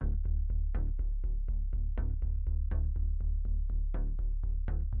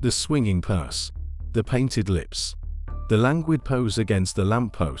the swinging purse, the painted lips, the languid pose against the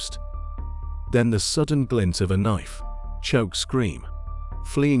lamppost. Then the sudden glint of a knife, choke scream,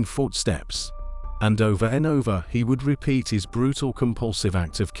 fleeing footsteps, and over he would repeat his brutal compulsive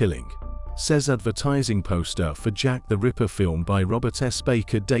act of killing, says advertising poster for Jack the Ripper film by Robert S.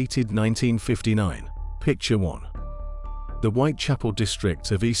 Baker dated 1959. Picture 1. The Whitechapel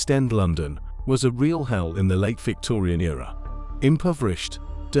district of East End London was a real hell in the late Victorian era. Impoverished,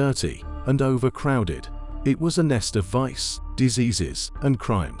 dirty, and overcrowded, it was a nest of vice, diseases, and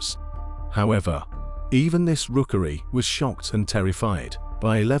crimes. However, even this rookery was shocked and terrified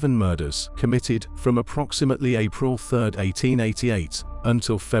by 11 murders committed from approximately April 3, 1888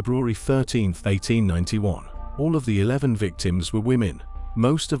 until February 13, 1891. All of the 11 victims were women,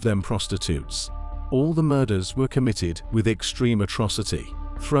 most of them prostitutes. All the murders were committed with extreme atrocity,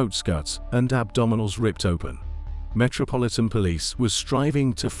 throats cut and abdominals ripped open. Metropolitan Police was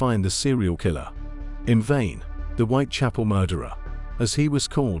striving to find the serial killer. In vain, the Whitechapel murderer, as he was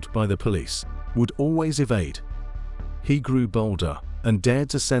called by the police, would always evade. He grew bolder and dared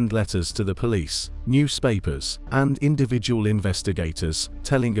to send letters to the police, newspapers, and individual investigators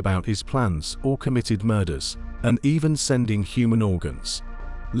telling about his plans or committed murders, and even sending human organs.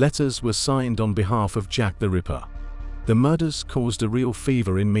 Letters were signed on behalf of Jack the Ripper. The murders caused a real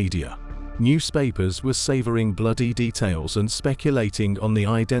fever in media. Newspapers were savoring bloody details and speculating on the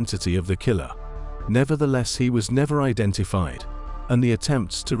identity of the killer. Nevertheless, he was never identified, and the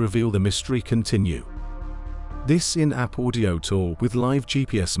attempts to reveal the mystery continue. This in-app audio tour with live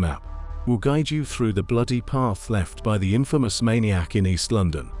GPS map will guide you through the bloody path left by the infamous Maniac in East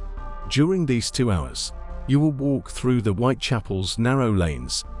London. During these 2 hours, you will walk through the Whitechapel's narrow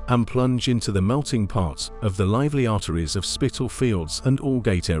lanes and plunge into the melting pot of the lively arteries of Spitalfields and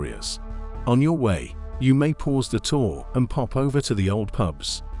Aldgate areas. On your way, you may pause the tour and pop over to the old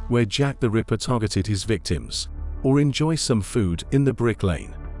pubs where Jack the Ripper targeted his victims, or enjoy some food in the Brick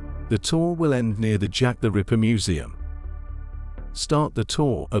Lane. The tour will end near the Jack the Ripper Museum. Start the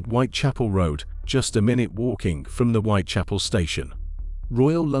tour at Whitechapel Road, just a minute walking from the Whitechapel station.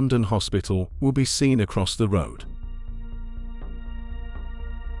 Royal London Hospital will be seen across the road.